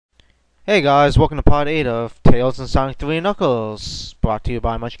Hey guys, welcome to part 8 of Tales and Sonic 3 Knuckles, brought to you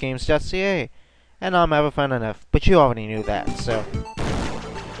by MuchGames.ca, and I'm EverFunNF, but you already knew that, so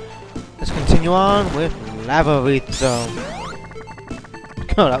let's continue on with Lava Reef Zone.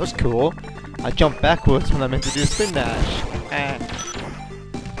 Oh, that was cool. I jumped backwards when I meant to do a spin dash.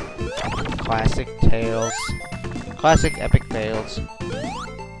 Classic Tails. Classic epic fails.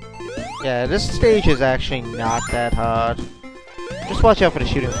 Yeah, this stage is actually not that hard. Just watch out for the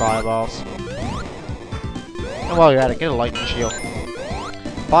shooting fireballs. And while you're at it, get a lightning shield.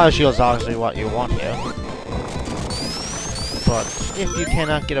 Fire shield is obviously what you want here. But if you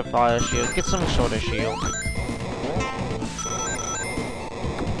cannot get a fire shield, get some sort of shield.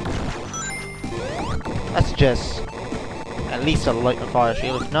 I suggest at least a lightning fire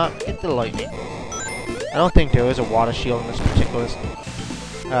shield. If not, get the lightning. I don't think there is a water shield in this particular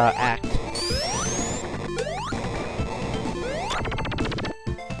act.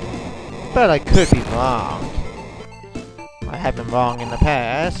 But I could be wrong. I have been wrong in the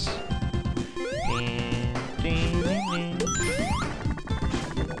past.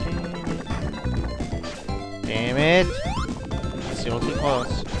 Damn it! Still too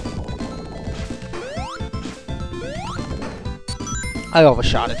close. I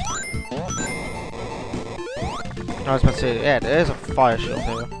overshot it. I was about to say, yeah, there is a fire shield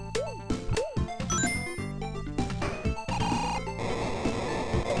here.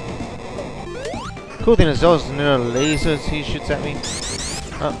 Cool thing is those little lasers he shoots at me.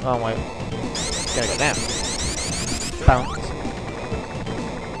 Oh wait. Gotta go down. Bounce.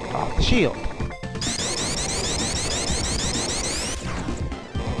 Off the shield.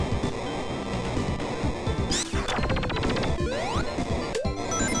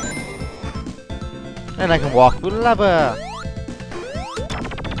 And I can walk through the lava.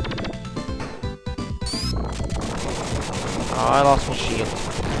 Oh, I lost my shield.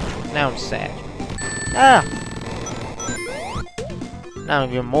 Now I'm sad. Ah! Now I'm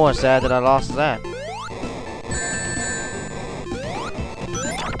even more sad that I lost that.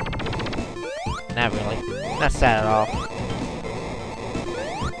 Not really. Not sad at all.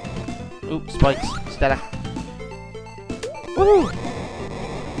 Oop, spikes. Stella. Woohoo!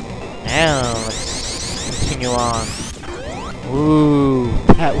 Now, let's continue on. Ooh,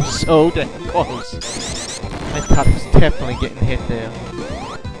 that was so damn close. I thought I was definitely getting hit there.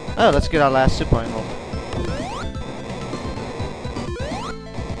 Oh, let's get our last super angle.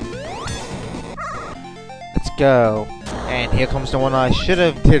 Let's go. And here comes the one I should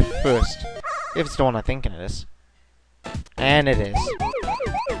have did first. If it's the one I think it is. And it is.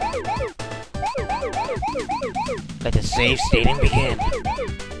 Let the save stating begin.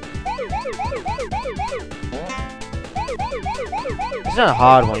 It's not a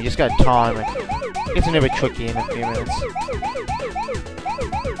hard one, you just gotta time it. It gets a little bit tricky in a few minutes.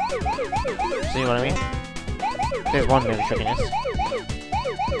 See what I mean? There's one bit of trickiness.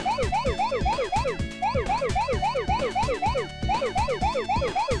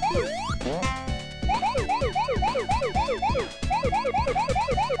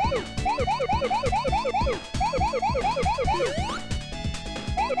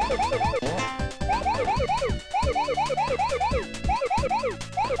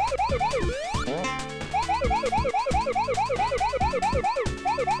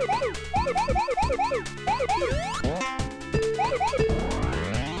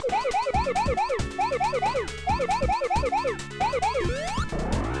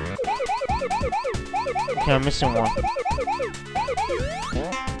 Okay, I'm missing one.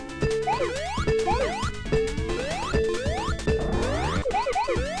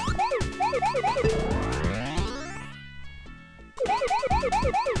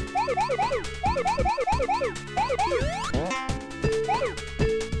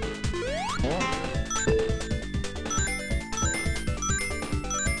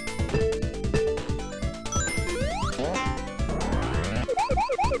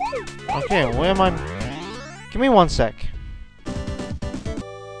 Okay, where am I? Give me 1 sec.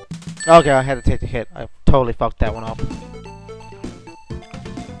 Okay, I had to take the hit. I totally fucked that one up.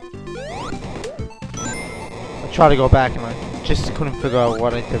 I tried to go back and I just couldn't figure out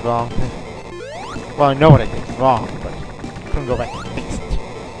what I did wrong. Well, I know what I did wrong, but I couldn't go back and fix it.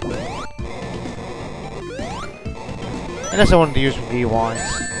 Unless I wanted to use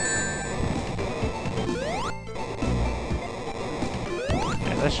rewinds.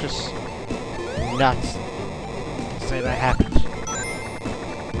 Yeah, that's just nuts. Say that happened.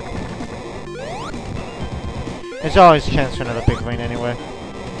 There's always a chance for another big rain anyway.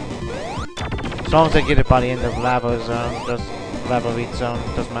 As long as I get it by the end of Lava Reef Zone,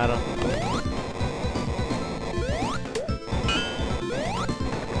 doesn't matter.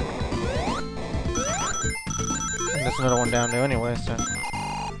 there's another one down there anyway, so...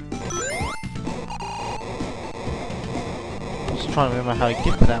 Just trying to remember how to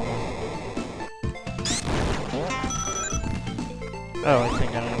get to that one. Oh, I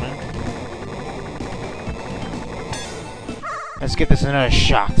think I remember. Let's get this another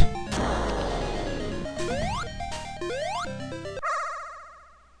shot.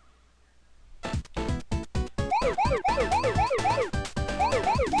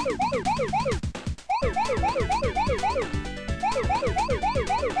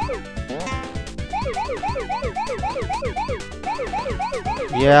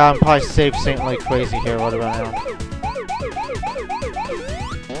 Yeah, I'm probably safe Saint like crazy here right about now.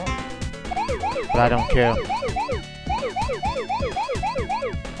 But I don't care.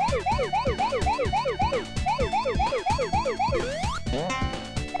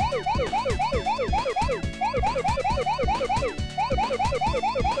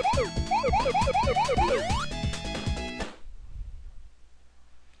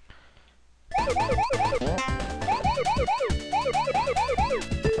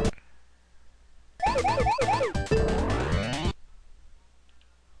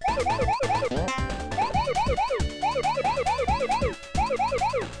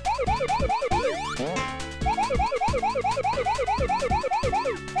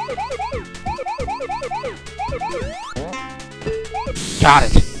 Got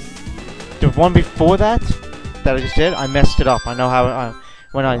it! The one before that I just did, I messed it up. I know how,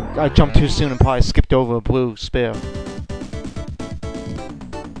 when I jumped too soon and probably skipped over a blue spear.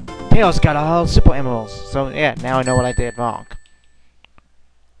 Tails got a whole super emeralds, so yeah, now I know what I did wrong.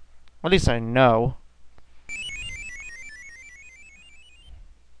 At least I know.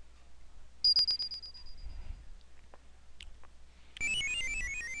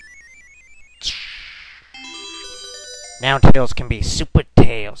 Now Tails can be Super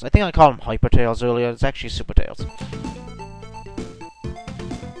Tails. I think I called him Hyper Tails earlier. It's actually Super Tails.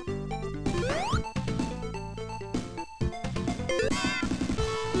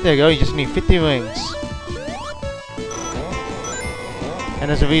 There you go, you just need 50 rings. And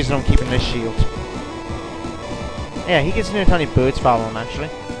there's a reason I'm keeping this shield. Yeah, he gets near tiny birds follow him, actually.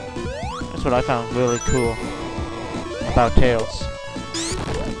 That's what I found really cool about Tails.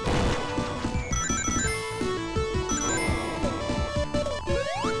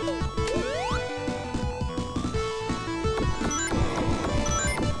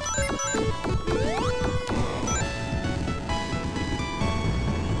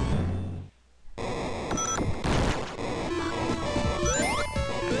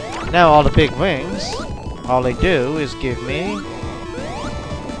 Now all the big rings, all they do is give me...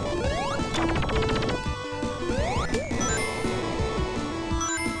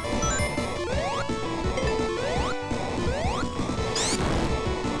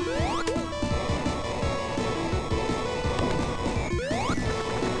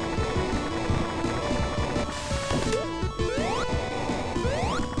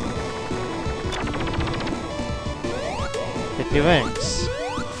 rings.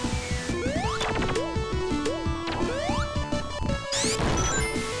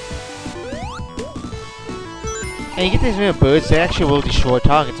 And you get these little birds, they actually will destroy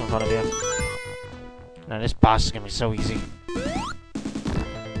targets in front of you. Now this boss is gonna be so easy.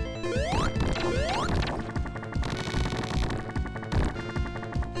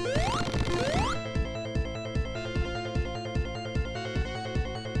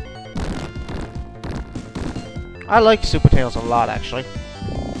 I like Super Tails a lot, actually.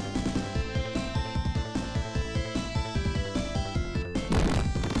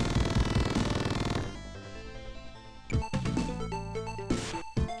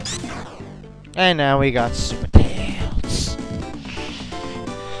 And now we got Super Tails.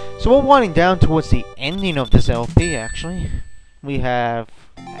 So we're winding down towards the ending of this LP, actually. We have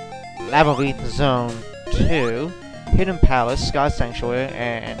Lava Reef Zone 2, Hidden Palace, Sky Sanctuary,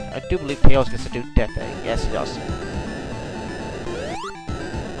 and I do believe Tails gets to do Death Egg. Yes, he does.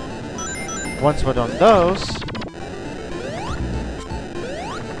 Once we're done those,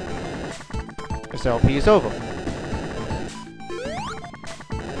 this LP is over.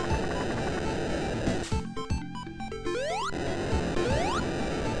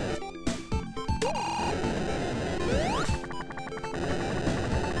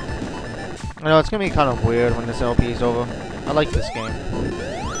 I know, it's gonna be kind of weird when this LP is over. I like this game.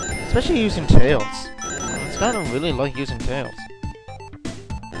 Especially using Tails. It's kind of really like using Tails.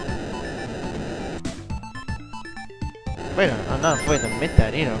 Wait a minute, I'm not afraid to admit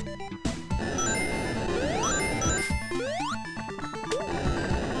that either.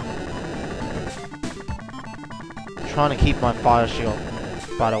 I'm trying to keep my fire shield,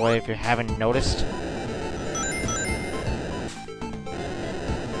 by the way, if you haven't noticed.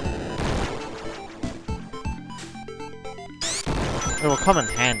 It will come in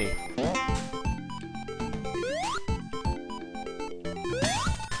handy.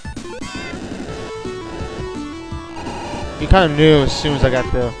 You kind of knew as soon as I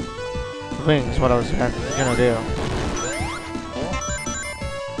got the rings what I was gonna do.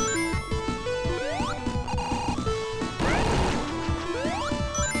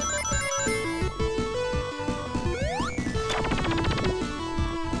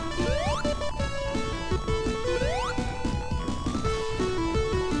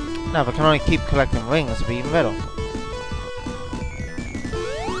 Now, if I can only keep collecting rings, it'll be even better.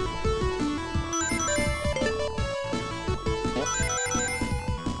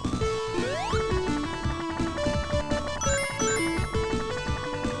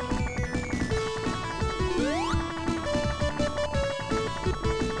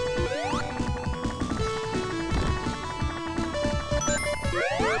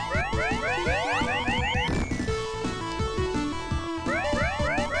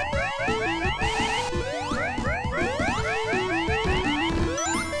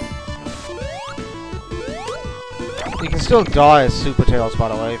 You can still die as Super Tails, by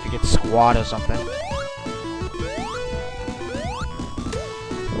the way, if you get squat or something.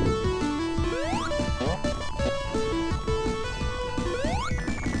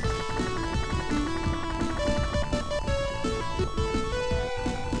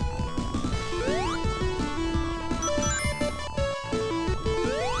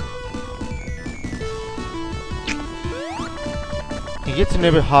 It gets a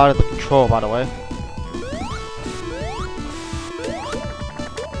little bit harder to control, by the way.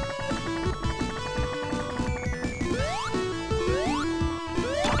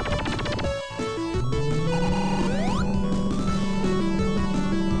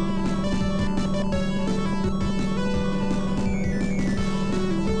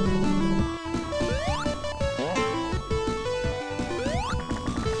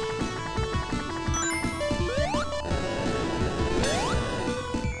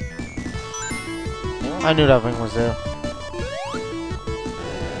 I knew that ring was there.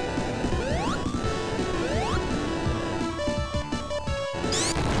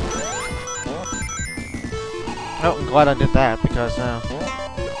 Oh, I'm glad I did that because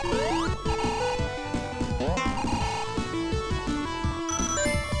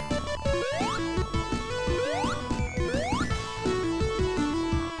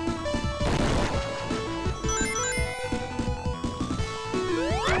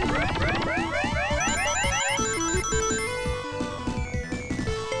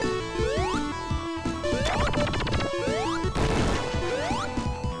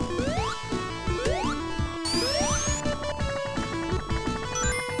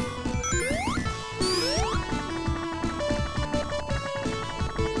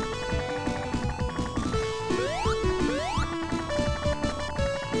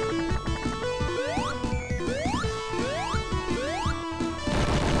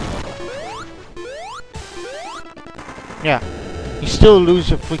yeah, you still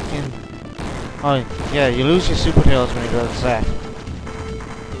lose your freaking... Oh, yeah, you lose your Super Tails when he does that.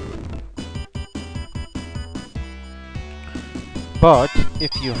 But,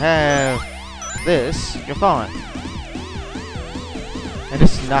 if you have this, you're fine. And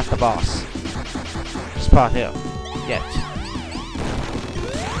this is not the boss. This part here. Yet.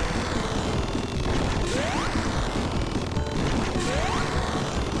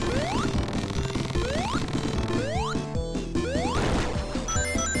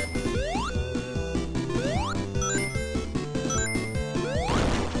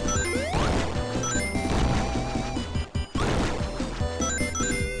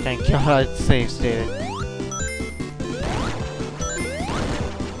 Thank God I save stated.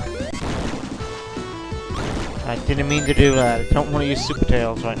 I didn't mean to do that. I don't want to use Super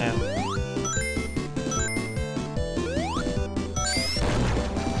Tails right now.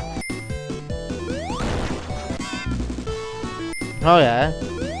 Oh yeah?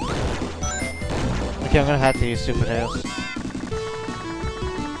 Okay, I'm gonna have to use Super Tails.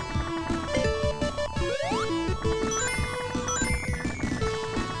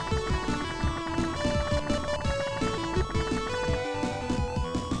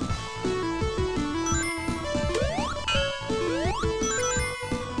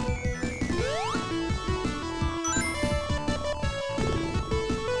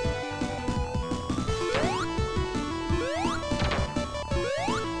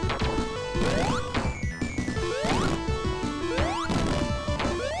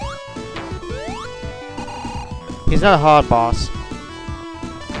 He's not a hard boss.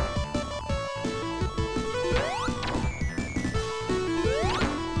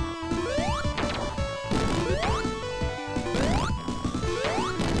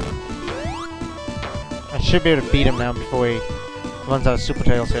 should be able to beat him now before he runs out of Super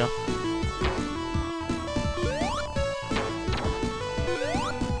Tails here.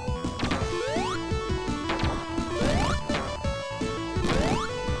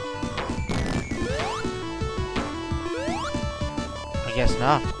 I guess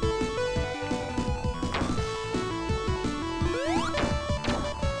not.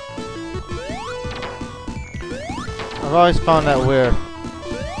 I've always found that weird.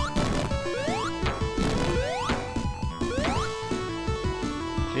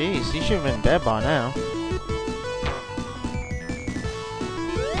 Jeez, he should have been dead by now.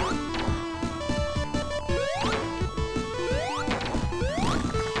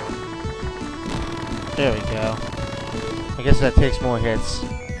 There we go. I guess that takes more hits.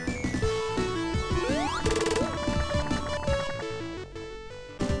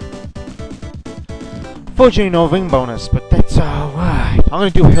 Fortunately, no ring bonus, but that's alright.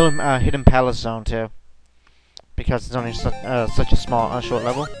 I'm gonna do Hidden Palace Zone too, because it's only such a small, short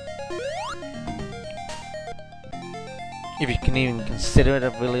level. If you can even consider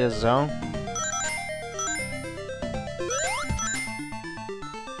it really a zone.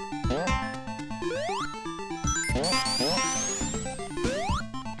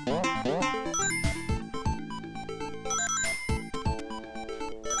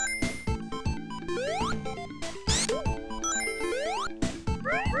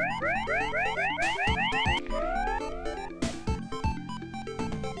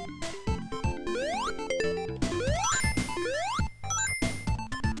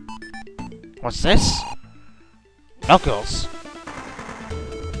 What's this? Knuckles.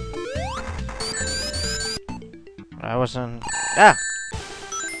 I wasn't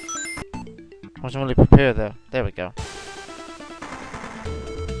really prepared though. There we go.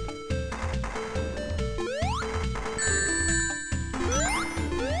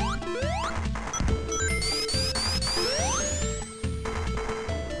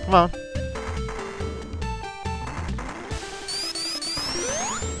 Come on.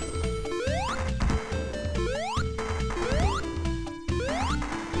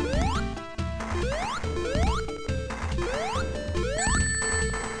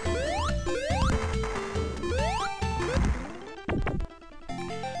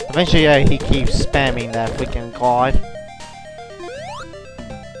 Eventually, he keeps spamming that freaking glide.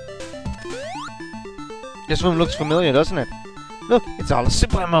 This room looks familiar, doesn't it? Look, it's all the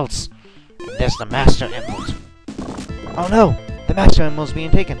Super Emeralds. And there's the Master Emerald. Oh no! The Master Emerald's being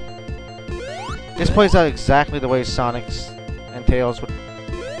taken. This plays out exactly the way Sonic's and Tails would.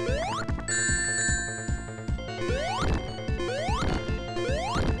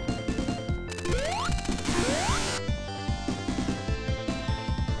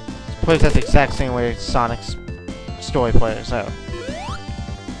 Plays out the exact same way Sonic's story plays out.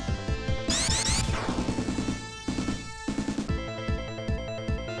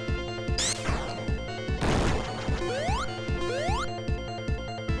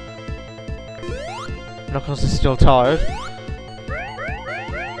 Knuckles is still tired.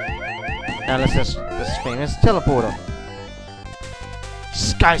 Now let's just this famous teleporter.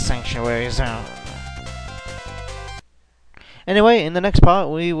 Sky Sanctuary Zone. Anyway, in the next part,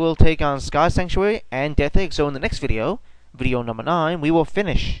 we will take on Sky Sanctuary and Death Egg. So in the next video, video number 9, we will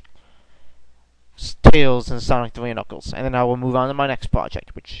finish Tails and Sonic 3 and Knuckles. And then I will move on to my next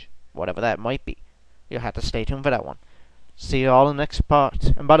project, which, whatever that might be. You'll have to stay tuned for that one. See you all in the next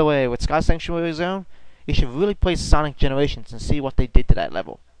part. And by the way, with Sky Sanctuary Zone, you should really play Sonic Generations and see what they did to that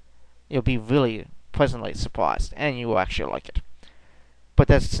level. You'll be really pleasantly surprised, and you will actually like it. But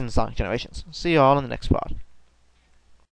that's in Sonic Generations. See you all in the next part.